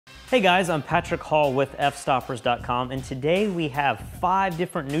Hey guys, I'm Patrick Hall with Fstoppers.com, and today we have 5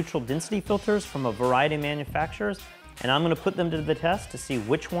 different neutral density filters from a variety of manufacturers, and I'm going to put them to the test to see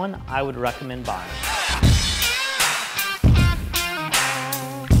which one I would recommend buying.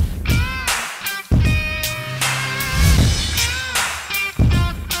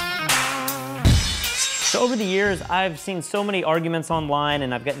 So over the years, I've seen so many arguments online,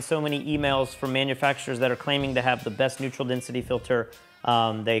 and I've gotten so many emails from manufacturers that are claiming to have the best neutral density filter.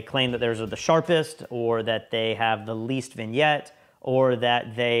 They claim that theirs are the sharpest, or that they have the least vignette, or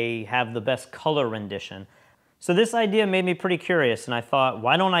that they have the best color rendition. So this idea made me pretty curious, and I thought,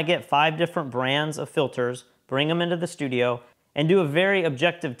 why don't I get 5 different brands of filters, bring them into the studio, and do a very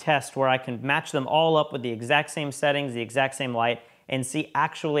objective test where I can match them all up with the exact same settings, the exact same light, and see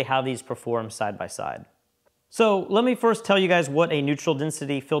actually how these perform side by side. So let me first tell you guys what a neutral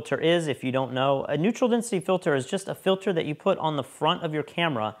density filter is if you don't know. A neutral density filter is just a filter that you put on the front of your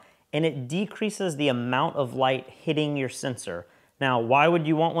camera, and it decreases the amount of light hitting your sensor. Now, why would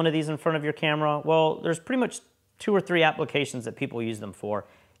you want one of these in front of your camera? Well, there's pretty much 2 or 3 applications that people use them for.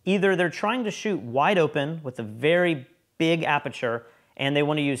 Either they're trying to shoot wide open with a very big aperture, and they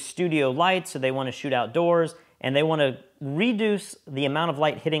want to use studio lights, so they want to shoot outdoors, and they want to reduce the amount of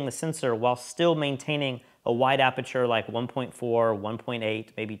light hitting the sensor while still maintaining a wide aperture like 1.4, 1.8,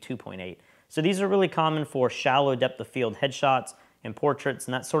 maybe 2.8. So these are really common for shallow depth of field headshots and portraits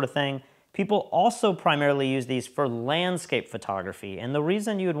and that sort of thing. People also primarily use these for landscape photography. And the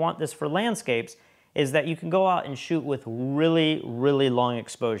reason you would want this for landscapes is that you can go out and shoot with really, really long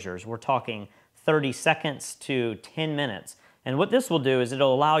exposures. We're talking 30 seconds to 10 minutes. And what this will do is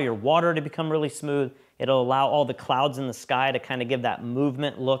it'll allow your water to become really smooth. It'll allow all the clouds in the sky to kind of give that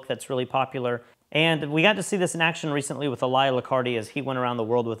movement look that's really popular. And we got to see this in action recently with Elia Liccardi as he went around the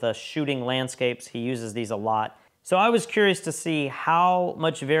world with us shooting landscapes. He uses these a lot. So I was curious to see how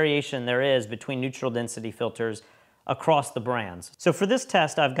much variation there is between neutral density filters across the brands. So for this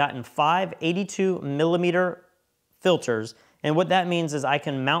test, I've gotten 5 82mm filters. And what that means is I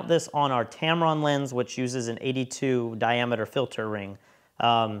can mount this on our Tamron lens, which uses an 82 diameter filter ring.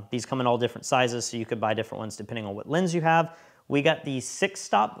 These come in all different sizes, so you could buy different ones depending on what lens you have. We got the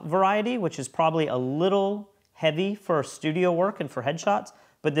 6-stop variety, which is probably a little heavy for studio work and for headshots,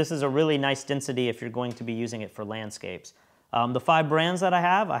 but this is a really nice density if you're going to be using it for landscapes. The 5 brands that I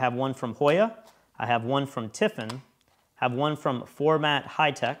have one from Hoya, I have one from Tiffen, I have one from Formatt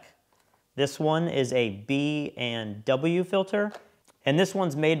Hitech. This one is a B and W filter, and this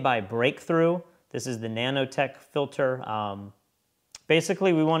one's made by Breakthrough. This is the nanotech filter.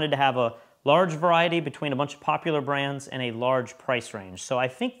 Basically, we wanted to have a large variety between a bunch of popular brands and a large price range. So I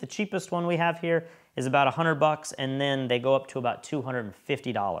think the cheapest one we have here is about $100, and then they go up to about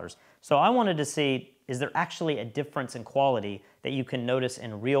 $250. So I wanted to see, is there actually a difference in quality that you can notice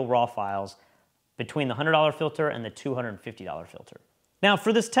in real raw files between the $100 filter and the $250 filter? Now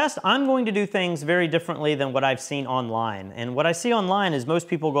for this test, I'm going to do things very differently than what I've seen online. And what I see online is most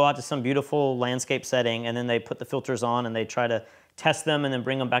people go out to some beautiful landscape setting and then they put the filters on and they try to test them and then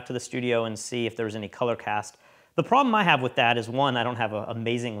bring them back to the studio and see if there's any color cast. The problem I have with that is, 1, I don't have an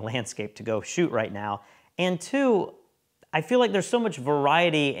amazing landscape to go shoot right now, and 2, I feel like there's so much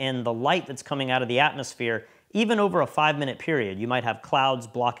variety in the light that's coming out of the atmosphere, even over a 5-minute period. You might have clouds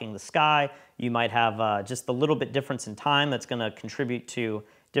blocking the sky, you might have just a little bit difference in time that's going to contribute to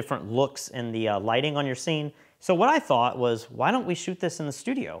different looks in the lighting on your scene. So what I thought was, why don't we shoot this in the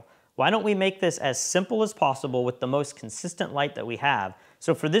studio? Why don't we make this as simple as possible with the most consistent light that we have?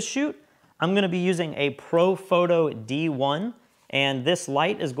 So for this shoot, I'm going to be using a ProPhoto D1, and this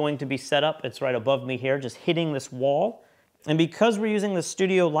light is going to be set up, it's right above me here, just hitting this wall. And because we're using the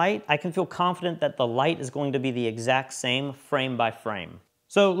studio light, I can feel confident that the light is going to be the exact same frame by frame.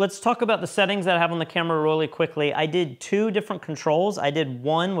 So let's talk about the settings that I have on the camera really quickly. I did 2 different controls.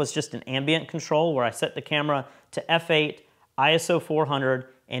 One was just an ambient control where I set the camera to f8, ISO 400,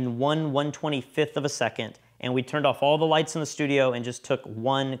 and 1/125th of a second, and we turned off all the lights in the studio and just took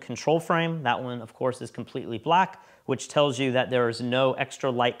 1 control frame. That one, of course, is completely black, which tells you that there is no extra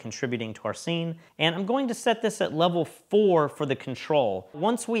light contributing to our scene. And I'm going to set this at level 4 for the control.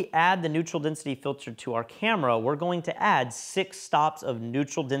 Once we add the neutral density filter to our camera, we're going to add 6 stops of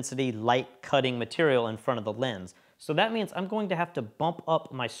neutral density light cutting material in front of the lens. So that means I'm going to have to bump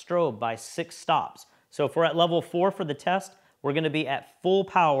up my strobe by 6 stops. So if we're at level 4 for the test, we're going to be at full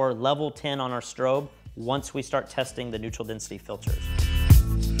power, level 10 on our strobe once we start testing the neutral density filters.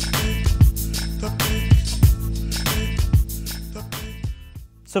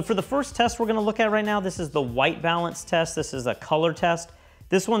 So for the first test we're going to look at right now, this is the white balance test. This is a color test.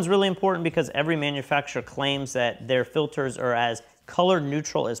 This one's really important because every manufacturer claims that their filters are as color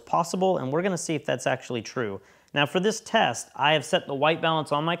neutral as possible, and we're gonna see if that's actually true. Now for this test, I have set the white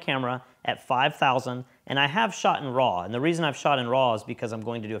balance on my camera at 5,000, and I have shot in RAW. And the reason I've shot in RAW is because I'm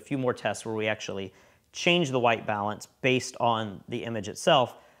going to do a few more tests where we actually change the white balance based on the image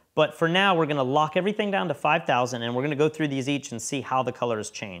itself. But for now, we're gonna lock everything down to 5,000, and we're gonna go through these each and see how the color has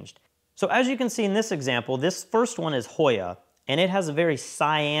changed. So as you can see in this example, this first one is Hoya, and it has a very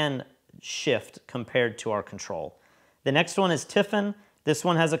cyan shift compared to our control. The next one is Tiffen. This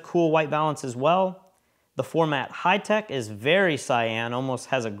one has a cool white balance as well. The Formatt Hitech is very cyan, almost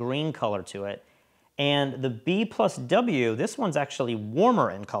has a green color to it. And the B+W, this one's actually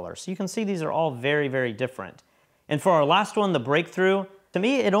warmer in color. So you can see these are all very, very different. And for our last one, the Breakthrough, to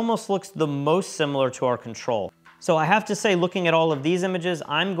me, it almost looks the most similar to our control. So I have to say, looking at all of these images,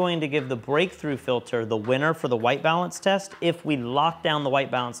 I'm going to give the Breakthrough filter the winner for the white balance test if we lock down the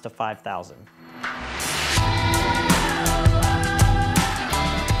white balance to 5,000.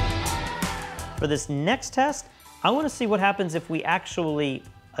 For this next test, I want to see what happens if we actually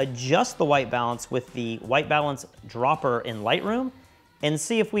adjust the white balance with the white balance dropper in Lightroom and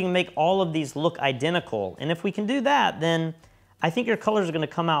see if we can make all of these look identical. And if we can do that, then I think your colors are going to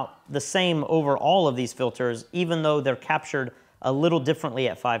come out the same over all of these filters, even though they're captured a little differently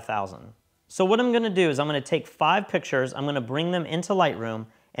at 5,000. So what I'm going to do is I'm going to take 5 pictures, I'm going to bring them into Lightroom,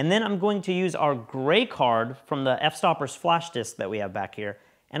 and then I'm going to use our gray card from the Fstoppers flash disk that we have back here,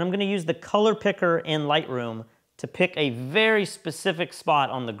 and I'm going to use the color picker in Lightroom to pick a very specific spot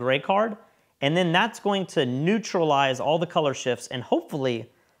on the gray card, and then that's going to neutralize all the color shifts, and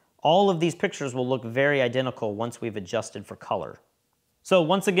hopefully all of these pictures will look very identical once we've adjusted for color. So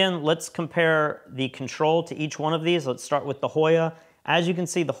once again, let's compare the control to each one of these. Let's start with the Hoya. As you can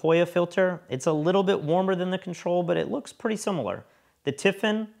see, the Hoya filter, it's a little bit warmer than the control, but it looks pretty similar. The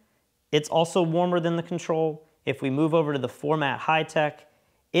Tiffen, it's also warmer than the control. If we move over to the Formatt Hitech,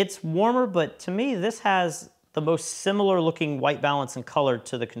 it's warmer, but to me, this has the most similar looking white balance and color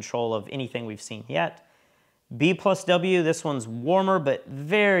to the control of anything we've seen yet. B+W, this one's warmer, but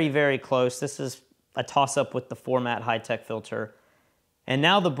very, very close. This is a toss-up with the Formatt Hitech filter. And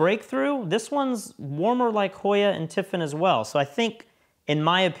now the Breakthrough, this one's warmer like Hoya and Tiffen as well. So I think, in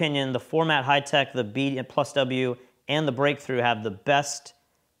my opinion, the Formatt Hitech, the B+W, and the Breakthrough have the best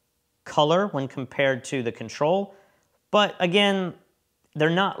color when compared to the control. But again, they're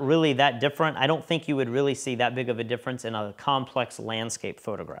not really that different. I don't think you would really see that big of a difference in a complex landscape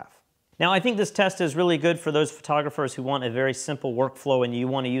photograph. Now, I think this test is really good for those photographers who want a very simple workflow and you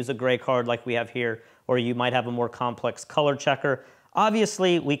want to use a gray card like we have here, or you might have a more complex color checker.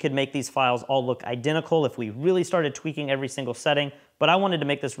 Obviously, we could make these files all look identical if we really started tweaking every single setting, but I wanted to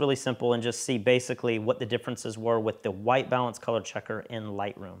make this really simple and just see basically what the differences were with the white balance color checker in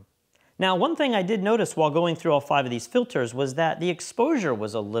Lightroom. Now, one thing I did notice while going through all 5 of these filters was that the exposure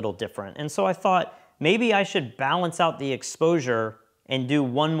was a little different. And so I thought maybe I should balance out the exposure and do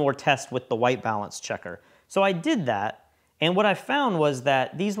one more test with the white balance checker. So I did that, and what I found was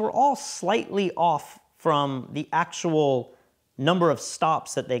that these were all slightly off from the actual number of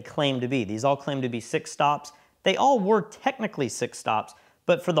stops that they claim to be. These all claim to be 6 stops. They all were technically 6 stops,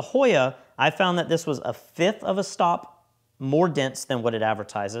 but for the Hoya, I found that this was a 1/5 of a stop more dense than what it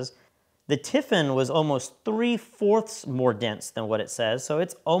advertises. The Tiffen was almost 3/4 more dense than what it says, so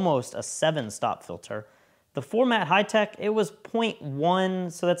it's almost a 7-stop filter. The Formatt Hitech, it was 0.1,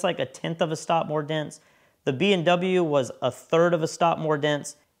 so that's like a 1/10 of a stop more dense. The B&W was a 1/3 of a stop more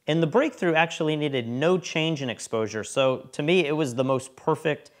dense. And the Breakthrough actually needed no change in exposure, so to me it was the most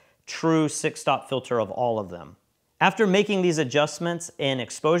perfect, true 6-stop filter of all of them. After making these adjustments in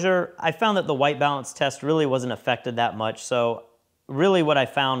exposure, I found that the white balance test really wasn't affected that much, so really what I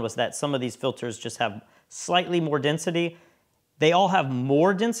found was that some of these filters just have slightly more density. They all have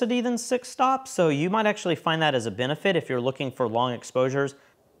more density than 6 stops, so you might actually find that as a benefit if you're looking for long exposures.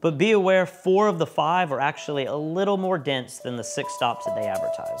 But be aware, 4 of the 5 are actually a little more dense than the 6 stops that they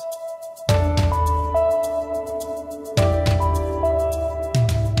advertise.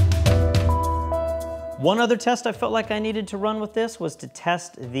 One other test I felt like I needed to run with this was to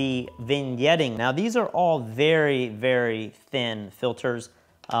test the vignetting. Now these are all very, very thin filters.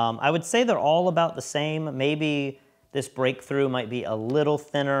 I would say they're all about the same. Maybe this Breakthrough might be a little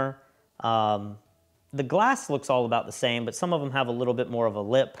thinner. The glass looks all about the same, but some of them have a little bit more of a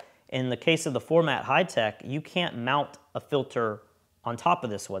lip. In the case of the Formatt Hitech, you can't mount a filter on top of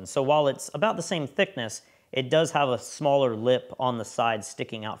this one. So while it's about the same thickness, it does have a smaller lip on the side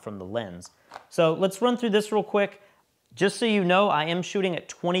sticking out from the lens. So let's run through this real quick. Just so you know, I am shooting at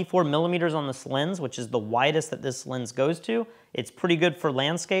 24mm on this lens, which is the widest that this lens goes to. It's pretty good for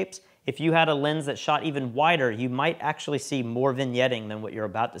landscapes. if you had a lens that shot even wider, you might actually see more vignetting than what you're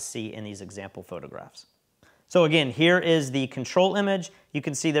about to see in these example photographs. So again, here is the control image. You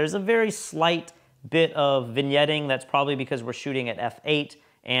can see there's a very slight bit of vignetting. That's probably because we're shooting at f8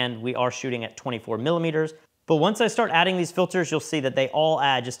 and we are shooting at 24 millimeters. But once I start adding these filters, you'll see that they all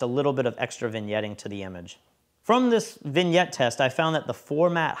add just a little bit of extra vignetting to the image. From this vignette test, I found that the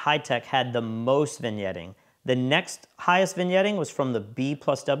Formatt Hitech had the most vignetting. The next highest vignetting was from the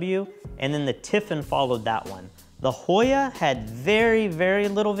B+W, and then the Tiffen followed that one. The Hoya had very, very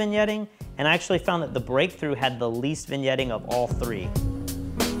little vignetting, and I actually found that the Breakthrough had the least vignetting of all three.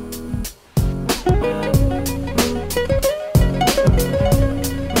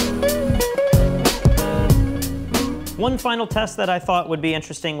 One final test that I thought would be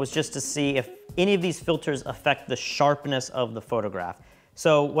interesting was just to see if any of these filters affect the sharpness of the photograph.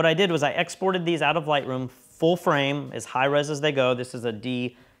 So what I did was I exported these out of Lightroom, full frame, as high res as they go. This is a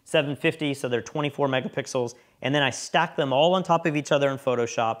D750, so they're 24 megapixels. And then I stacked them all on top of each other in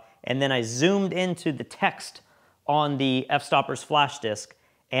Photoshop. And then I zoomed into the text on the Fstoppers flash disk.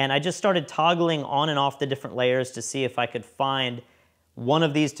 And I just started toggling on and off the different layers to see if I could find one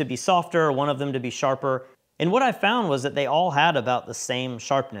of these to be softer, or one of them to be sharper. And what I found was that they all had about the same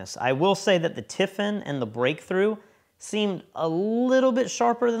sharpness. I will say that the Tiffen and the Breakthrough seemed a little bit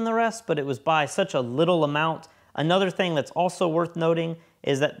sharper than the rest, but it was by such a little amount. Another thing that's also worth noting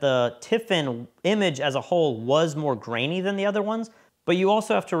is that the Tiffen image as a whole was more grainy than the other ones, but you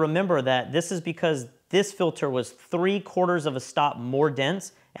also have to remember that this is because this filter was 3/4 of a stop more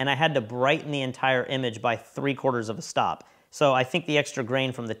dense, and I had to brighten the entire image by 3/4 of a stop. So I think the extra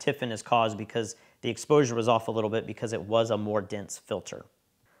grain from the Tiffen is caused because the exposure was off a little bit because it was a more dense filter.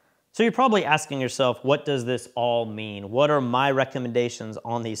 So you're probably asking yourself, what does this all mean? What are my recommendations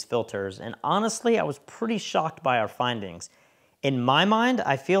on these filters? And honestly, I was pretty shocked by our findings. In my mind,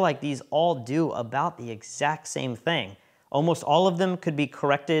 I feel like these all do about the exact same thing. Almost all of them could be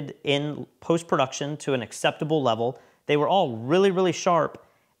corrected in post-production to an acceptable level. They were all really, really sharp.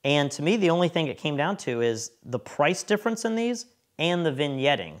 And to me, the only thing it came down to is the price difference in these and the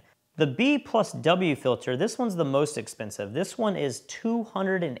vignetting. The B+W filter, this one's the most expensive. This one is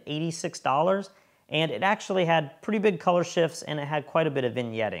 $286, and it actually had pretty big color shifts, and it had quite a bit of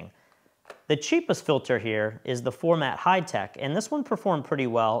vignetting. The cheapest filter here is the Formatt Hitech, and this one performed pretty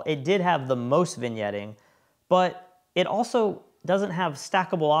well. It did have the most vignetting, but it also doesn't have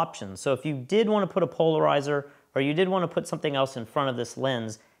stackable options. So if you did want to put a polarizer, or you did want to put something else in front of this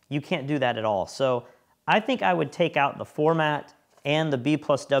lens, you can't do that at all. So I think I would take out the Formatt and the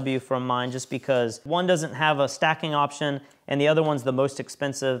B+W from mine, just because one doesn't have a stacking option and the other one's the most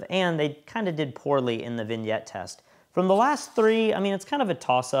expensive, and they kind of did poorly in the vignette test. From the last three, I mean, it's kind of a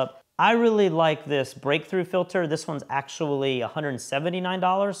toss-up. I really like this Breakthrough filter. This one's actually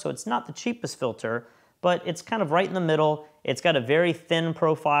 $179, so it's not the cheapest filter, but it's kind of right in the middle. It's got a very thin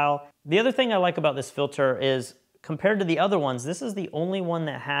profile. The other thing I like about this filter is, compared to the other ones, this is the only one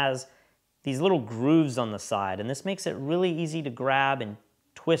that has these little grooves on the side, and this makes it really easy to grab and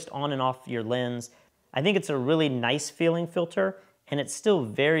twist on and off your lens. I think it's a really nice feeling filter, and it's still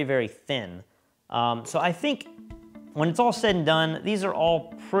very, very thin. So I think when it's all said and done, these are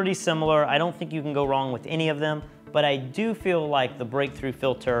all pretty similar. I don't think you can go wrong with any of them, but I do feel like the Breakthrough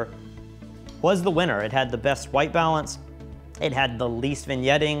filter was the winner. It had the best white balance, it had the least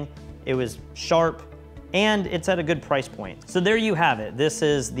vignetting, it was sharp, and it's at a good price point. So there you have it. This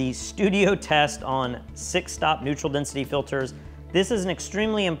is the studio test on 6-stop neutral density filters. This is an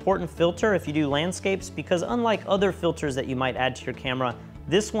extremely important filter if you do landscapes, because unlike other filters that you might add to your camera,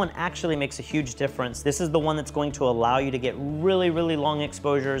 this one actually makes a huge difference. This is the one that's going to allow you to get really, really long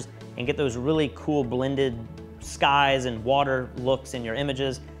exposures and get those really cool blended skies and water looks in your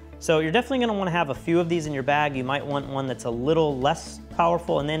images. So you're definitely gonna wanna have a few of these in your bag. You might want one that's a little less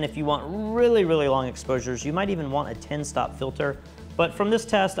powerful, and then if you want really, really long exposures, you might even want a 10-stop filter. But from this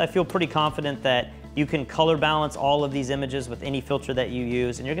test, I feel pretty confident that you can color balance all of these images with any filter that you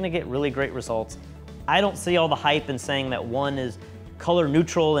use, and you're gonna get really great results. I don't see all the hype in saying that one is color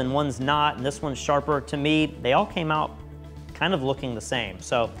neutral and one's not, and this one's sharper. To me, they all came out kind of looking the same.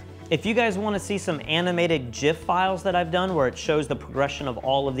 So if you guys want to see some animated GIF files that I've done where it shows the progression of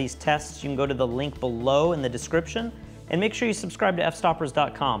all of these tests, you can go to the link below in the description, and make sure you subscribe to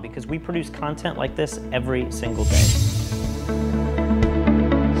fstoppers.com, because we produce content like this every single day.